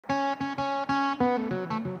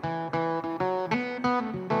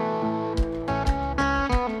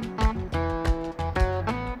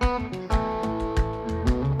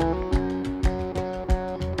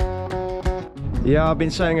Yeah, I've been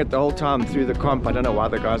saying it the whole time through the comp. I don't know why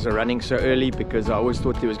the guys are running so early, because I always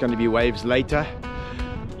thought there was going to be waves later.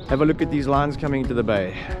 Have a look at these lines coming into the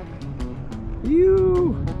bay.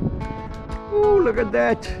 Ooh, look at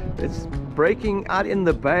that. It's breaking out in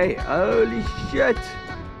the bay. Holy shit.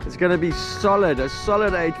 It's going to be solid, a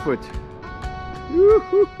solid 8 foot.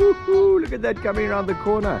 Look at that coming around the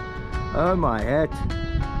corner. Oh my hat.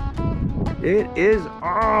 It is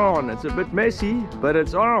on. It's a bit messy, but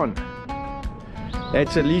it's on.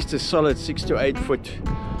 That's at least a solid 6 to 8 foot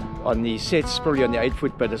on the sets, probably on the 8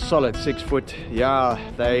 foot, but a solid 6 foot. Yeah,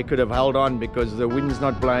 they could have held on because the wind's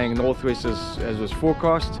not blowing northwest as was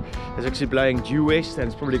forecast. It's actually blowing due west, and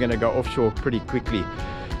it's probably going to go offshore pretty quickly,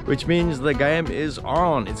 which means the game is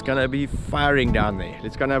on. It's going to be firing down there.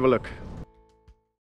 Let's go and have a look.